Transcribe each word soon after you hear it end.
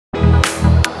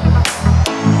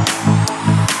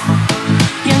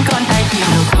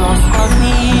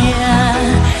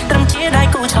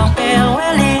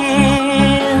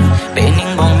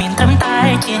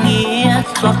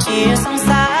ធ្លាប់ជាសង្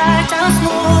សារចាំស្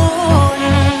ងួន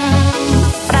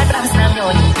ប្រាប្រាំស្នាមញ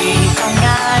ញពីកង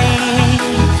ងាយ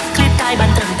คลิปកាយបា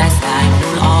នត្រឹមតែស្ដាយ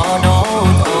ល្អដូ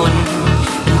ចអូន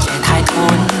មិនចេះថៃធួ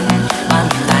នបាន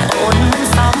តែអូនមិន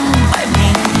សមបែប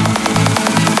នេះ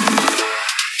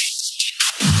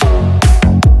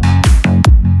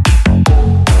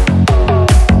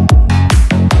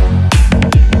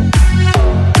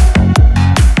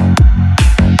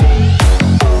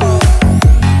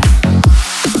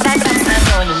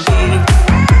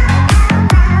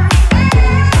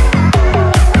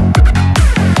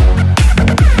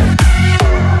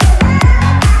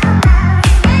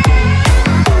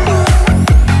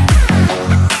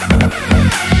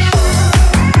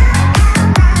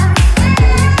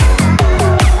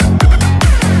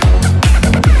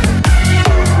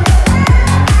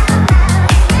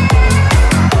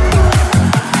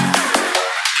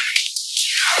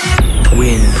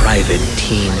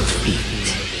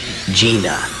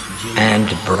Dyna and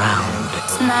Brown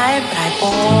ស្នេហ៍ប្រែព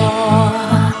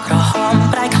ណ៌ក្រហម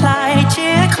ប្រែคล้ายជា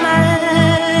ខ្មែ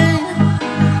រ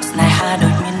ស្នេហាដូ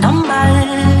ចមានដំបៅ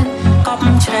កប់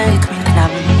ជ្រៅគ្មានថ្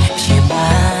នាំព្យា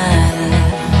បាល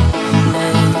នៅ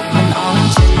មិនអន់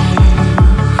ចិត្ត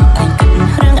តែគិត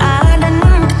រឿងអាដិន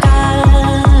ក្តៅ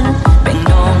បេះ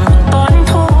ដូងមិនតន់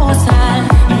ធូរស្រាល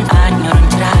មិនអាចញរំ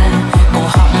ច្រាលកុ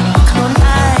ហកខ្លួន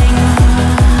ឯង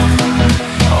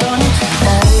អូន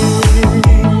ទៅ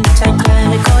ใจเพล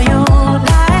ยก็อยู่ไ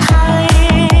ด้ให้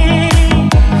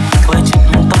ធ្វើចិត្ត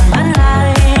មិនតន់បានឡើ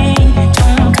យចុ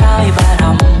ងក្រោយបារ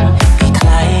ម្ភពីใค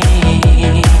ร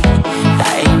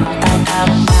តែតាម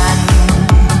បាន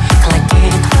ខ្លាចគេ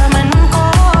ធ្វើមិនក៏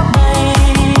បី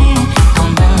កុំ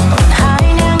ដឹងអូនហើយ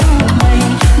នឹងថ្មី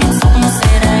មានសុខ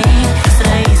សេរីស្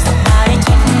រីសប្បាយ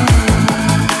ចិត្ត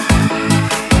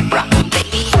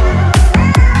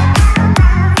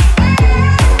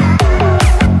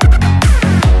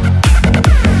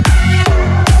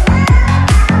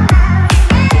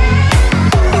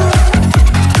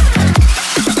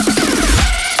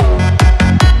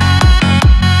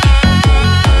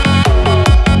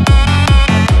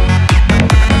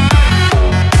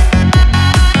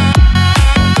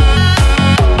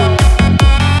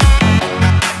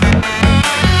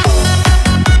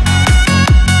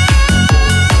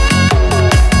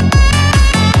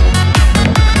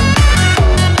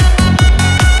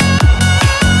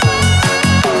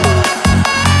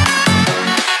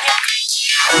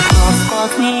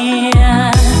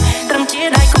ត្រឹមជា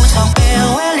ដៃគូឆោងពេល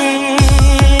វេលា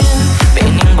ពេល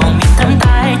នាងបងមានត្រឹម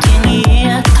តែជាងា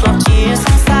រធ្លាប់ជាស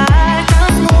ង្សារ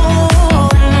ចាំស្ងួ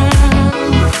ន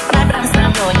តែប្រាំស្នាម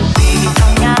ញញពីក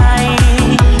ងងាយ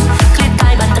คลิปកា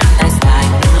យបានត្រឹមតែស្ដាយ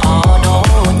ល្អដូ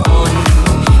ចអូន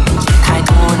ជាថៃ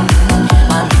ធួន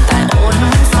បានតែអូនមិ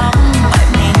នសមបែប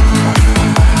នេះ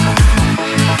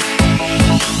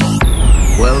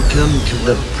Welcome to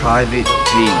the private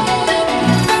team.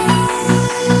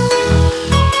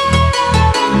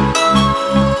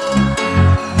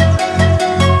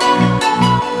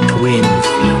 Twin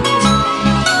feet,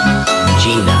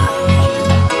 Dyna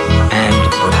and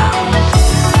Brown.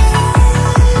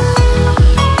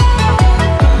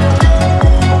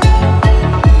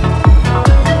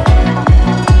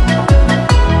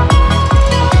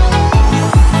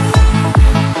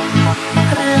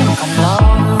 រឿងកំឡុ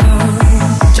ង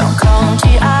ចង់ខំ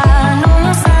ជាអានុ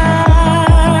សា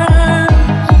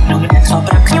លោកអ្នកខំ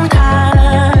ប្រាប់ខ្ញុំថា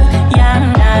យ៉ាង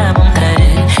ណាបងត្រូវ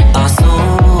តស៊ូ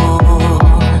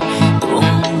ព្រោះ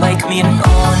បីគ្មាន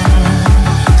អូន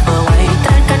ធ្វើអ្វីត្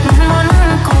រូវគិតមុន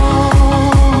គូ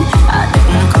អតី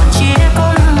តក៏ជាគុ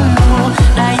ណ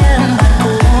ដែលយើងបាន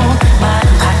គូបាន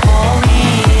ផាត់ពោវា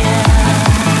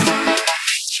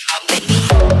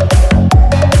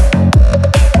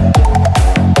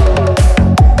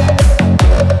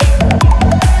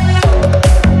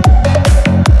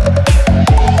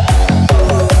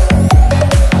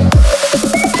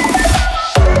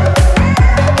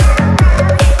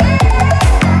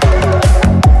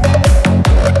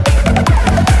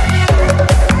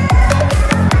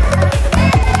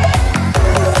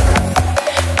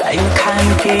តែខាង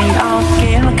គេអោ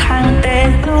គេខាងទេ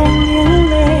លោកមាន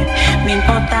លេមានផ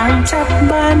តាមចាប់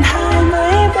បានហើយមិ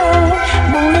នបង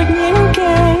បងលួចញៀន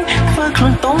គេធ្វើខ្លួ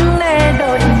នទុំណែ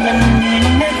ដូចមិនមាន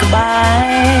អ្នកក្បែ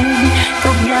រគ្រ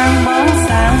ប់យ៉ាងបង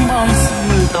សាងបង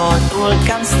ស៊ឺទទួល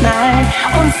កម្មស្នេហ៍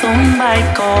អូនសុំបែក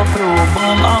ក៏ព្រោះប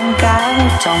ងអង្ការ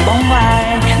ចង់បងវ៉ែ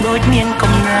ដូចមាន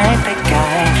កំណែតែកា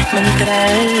យមិនត្រូ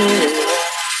វ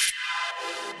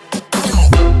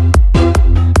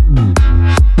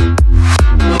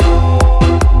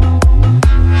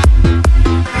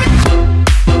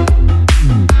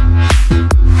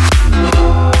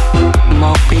ម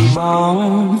ក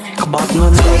បត់ង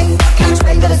ន់ឆ្វេងខាងឆ្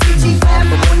វេងទៅ CG fam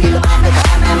 9មីលីម៉ែត្រនៅតែ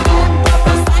MMM ប្រប្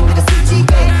រស្អាងទៅ CG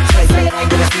game ឆ្វេងឆ្វេងឯង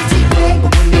ទៅ CG game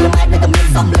 9មីលីម៉ែត្រនៅតែមាន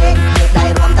សំឡេងលើដៃ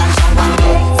រួមតាមចង់វ៉ាន់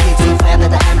លេង CG fam នៅ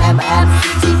តែ MMM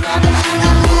CG fam នៅតែ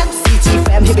MMM CG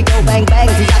fam here we go bang bang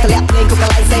ទីយ៉ាតលាក់ភ្លេងគូក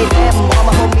ន្លែង say them all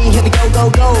my homie here we go go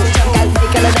go ចាំកែដី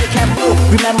កន្លែង camp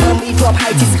remember me drop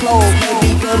high G slow baby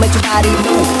girl make your body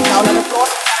move down on the floor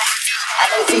I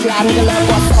don't see you I'm gonna love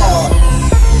what's on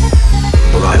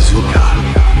Brazuka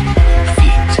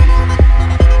Feet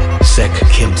Sek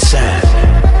Kim San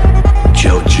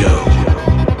Jojo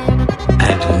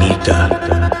and Nita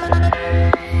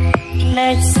លេ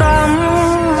ខសំ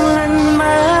លាញ់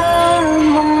មើល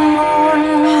មុំមុន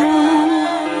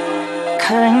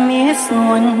ឃើញមានស្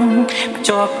ងួនភ្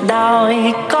ជាប់ដោយ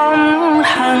កង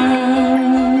ហឹង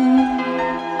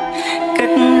គិ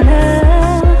តលើ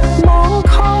បង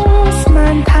ខំស្មា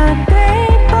នថាទេ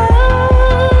បើ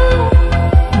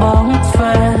បងធ្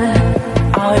វើ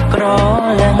ឲ្យប្រ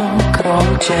លឹងក្រំ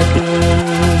ចិត្ត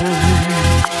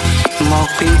មក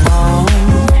ពីបង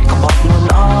ក្បត់មុន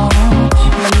អង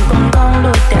មិនកំដង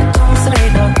ដូចតែចង់ស្រី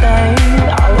ដតីឲ្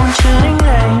យអូនឈឺរែង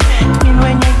រែងគ្មាន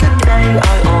វិញឯងគិតដីឲ្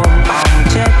យអូនអង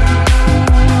ចិត្ត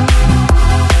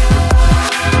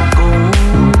គូ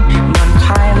មិន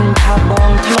ថែមថាប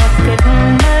ងធ្លាប់គិត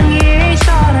មិនងាយស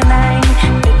រណៃ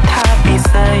គិតថាពិ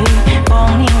សីបង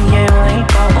នាងយាយໄວ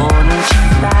ក៏អូនឈឺ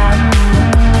តាម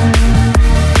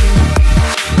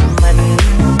មិន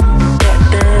តែ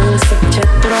ទៅសុខចិ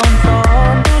ត្តត្រង់ត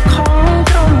ទៅខំ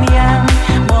ត្រង់យ៉ាង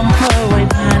បងធ្វើໄວ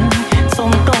បាន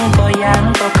សុំតុងក៏យ៉ាង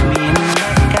ក៏គ្មានអ្ន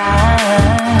កការ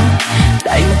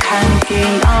ដៃមកខាងគេ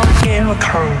អោគេមក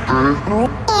ខាង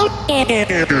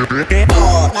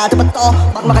ដើរទៅបន្ត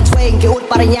បាក់មកខាងឆ្វេងគេអួត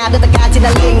បរិញ្ញាទៅតកាជាអ្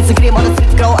នកលេងសង្គ្រាម on the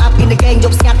street grow up in the game យ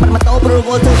កស្ងាត់បាត់ម៉ូតូព្រោះវ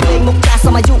ល់ធ្វើលេងមុខចាស់ស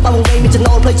មអាយុបងវែងមានចំ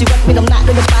ណូលផ្លូវជីវិតមានដំណាក់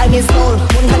ដូចនៅប៉ៅមានស្នូល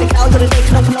មុនហើយក្រោយទៅលេង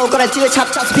ក្នុងភ្នោក៏តែជឿឆាប់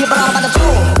ឆាប់ស្ពីបរោះបាត់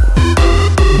ទៅ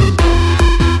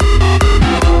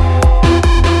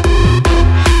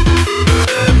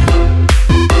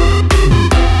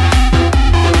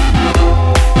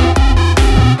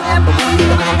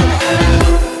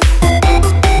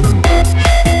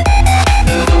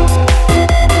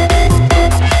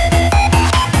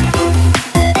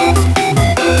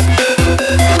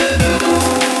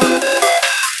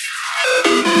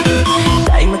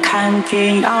គេ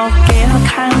អោគេមក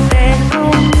ខាងទេព្រ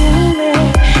មមានលេ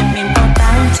មានត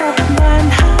តាំងចាប់បាន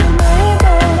ហើយមើល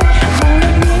ដែរម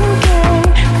កមានគេ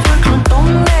ធ្វើខ្លួនទុំ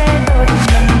លេដូច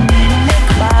មិនមានអ្នក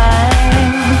ក្បែរ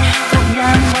គ្រប់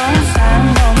យ៉ាងបងសាង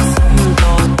បងសុំ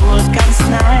ក៏ទួលកាន់ស្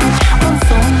នេហ៍បង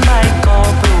សុំបែកក៏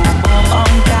ព្រោះបងអ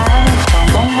ង្ការចង់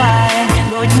បងវ៉ែ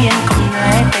ដូចមានកំ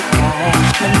ណែតែកែ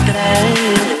មិនត្រូ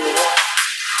វ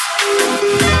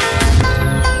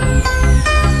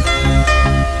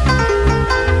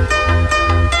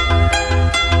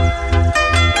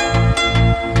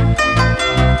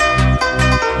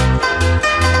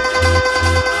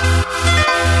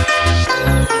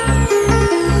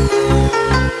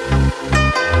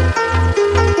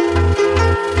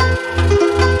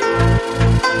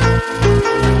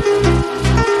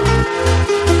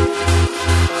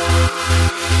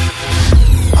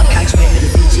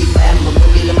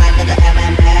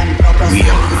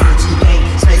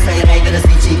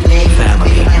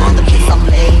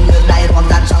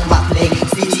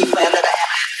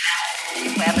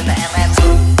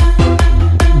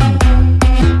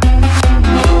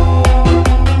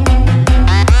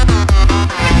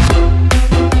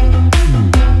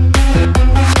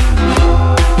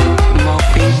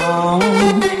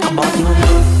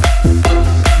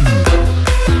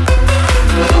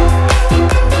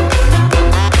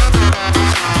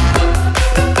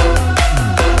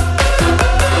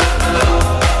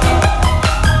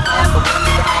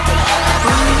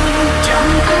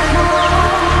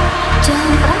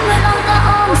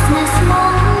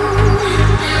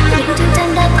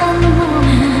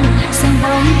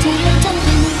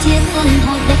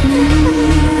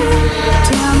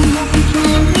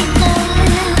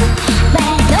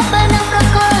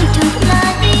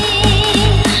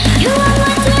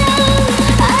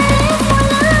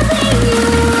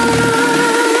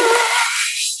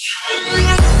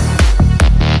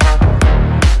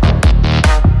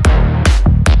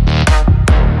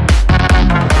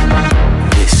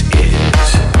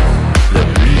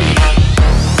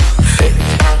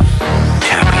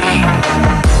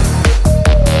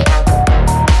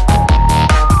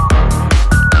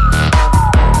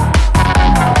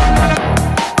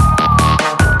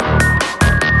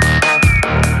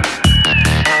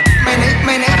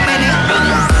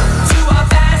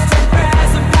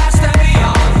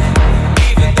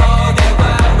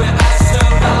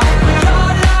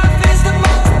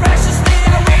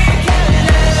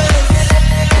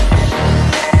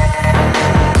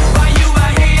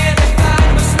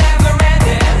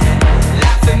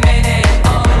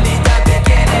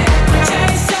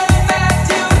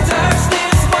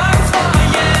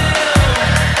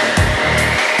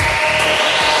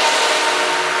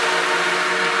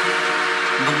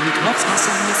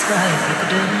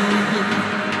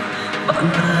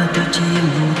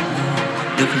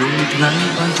ថ្ងៃ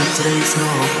បានជប់ស្រីស្រ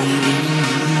ពុំនេះ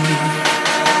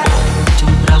ច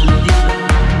ង់ប្រាប់ទៀត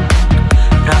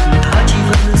ប្រាប់ថាជី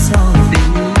វិតនៅសល់ពី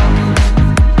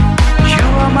You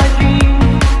are my dream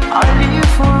I live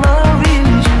for loving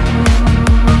you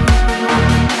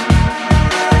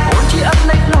អូនជាអត់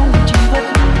នៅក្នុងជីវិត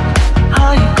ហើ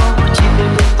យក៏ជាលើ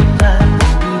កទឹកតែ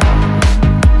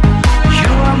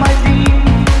You are my dream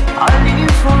I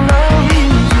live for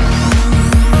loving you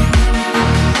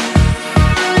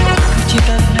ជា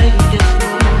ការភ្លេចទៅ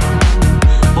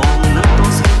បងនៅទៅ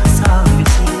ស្គាល់សាវិ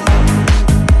ស័យ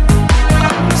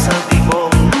អត់សាពីប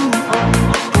ងអត់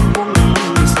ពុំ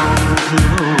សា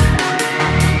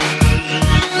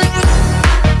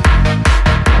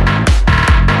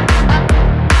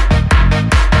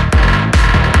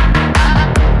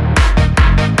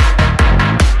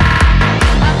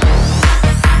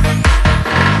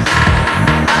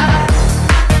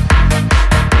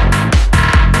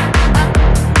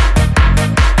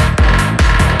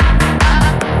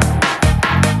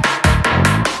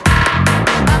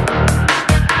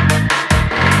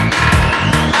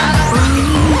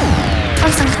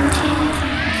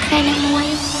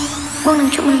បងនឹង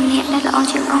ជួបមនុស្សអ្នកដែលល្អ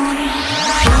ជាងអូន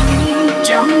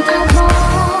ចាំថាប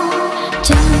ង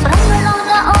ចាំប្រំរង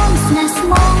ដល់អូនស្នេហ៍ស្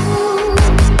មង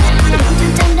រឿងជឿ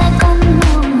ចាំដែលកុំង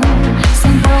ង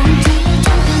សំបងជា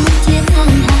ចាំតែជាខាង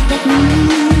ហាក់ទឹក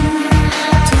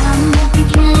ចាំមកពី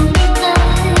ថ្ងៃនេះទៅ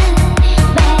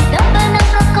បែរដល់ពេលនឹង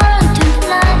ប្រកល់ជឿខ្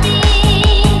លាទី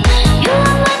You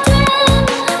are my dream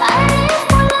I live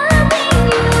for loving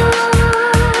you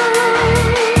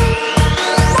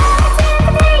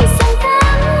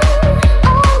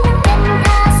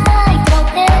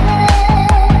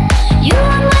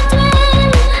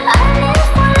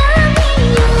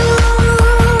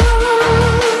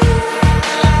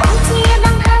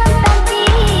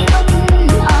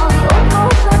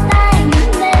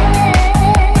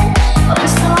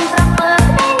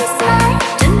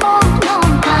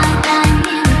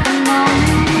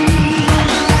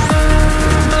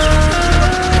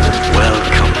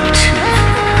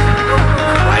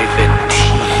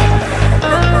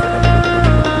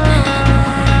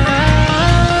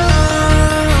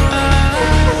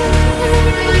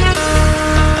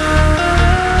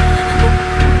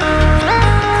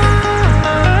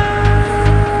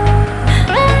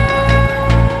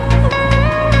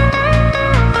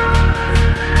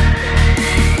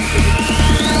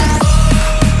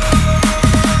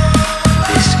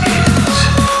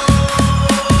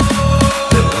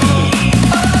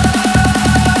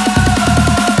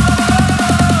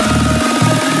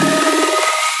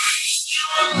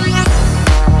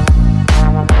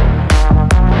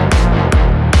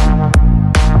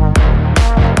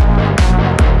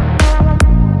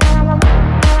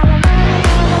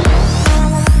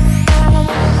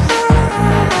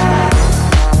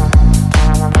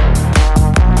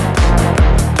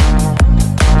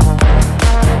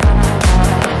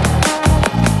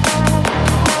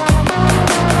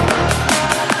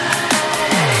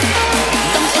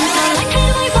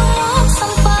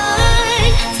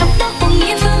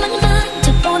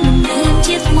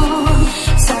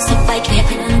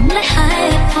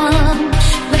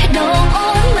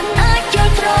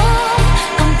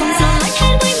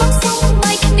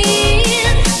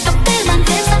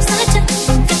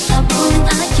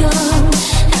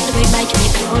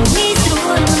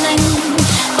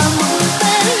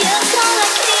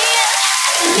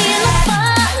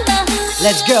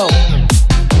Let's go.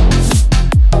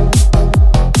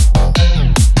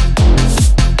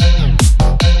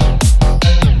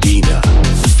 Dyna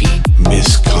feat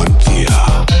Miss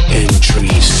Conthea entry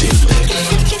sibling.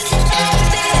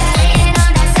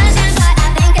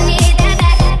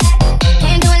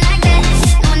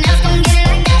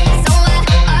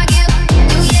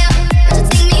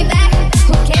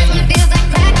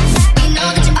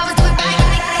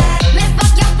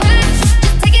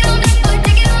 Take it on back,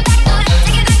 take it on back,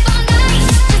 take it on back.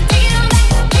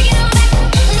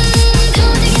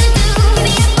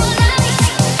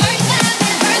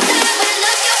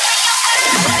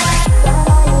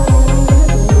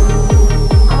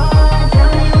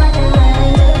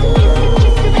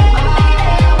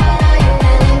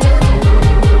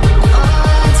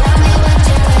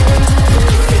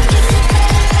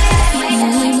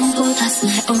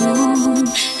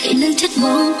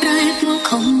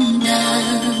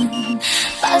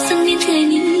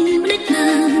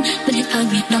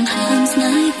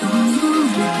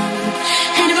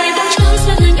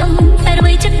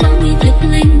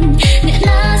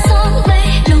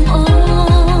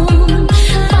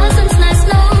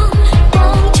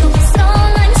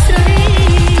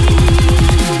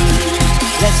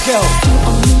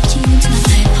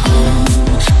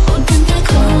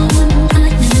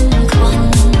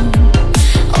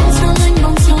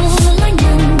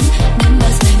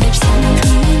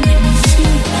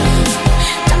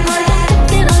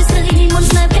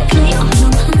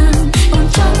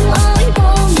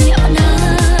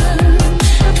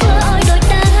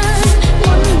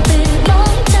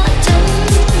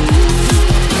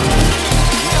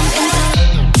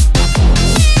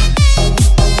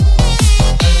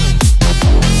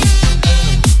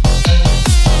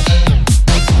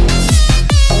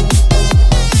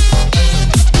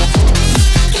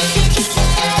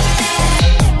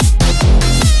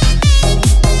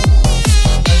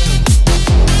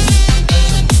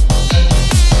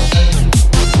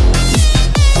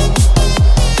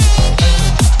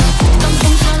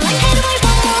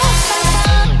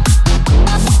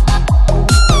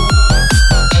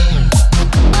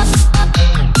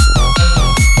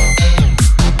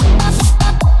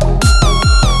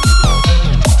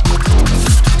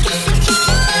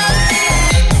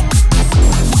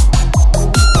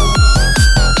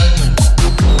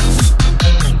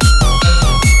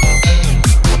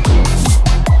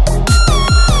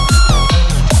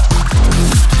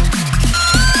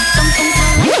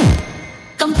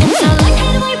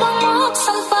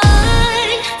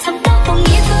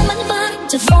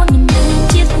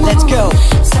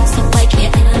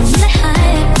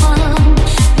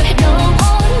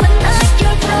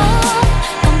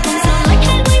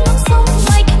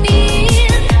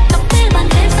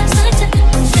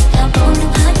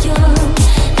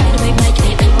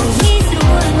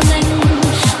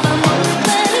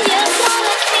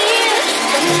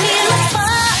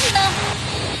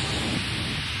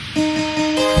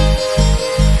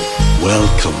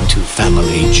 Welcome to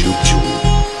Family Juju.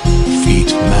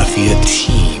 Feet Mafia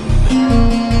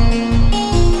Team.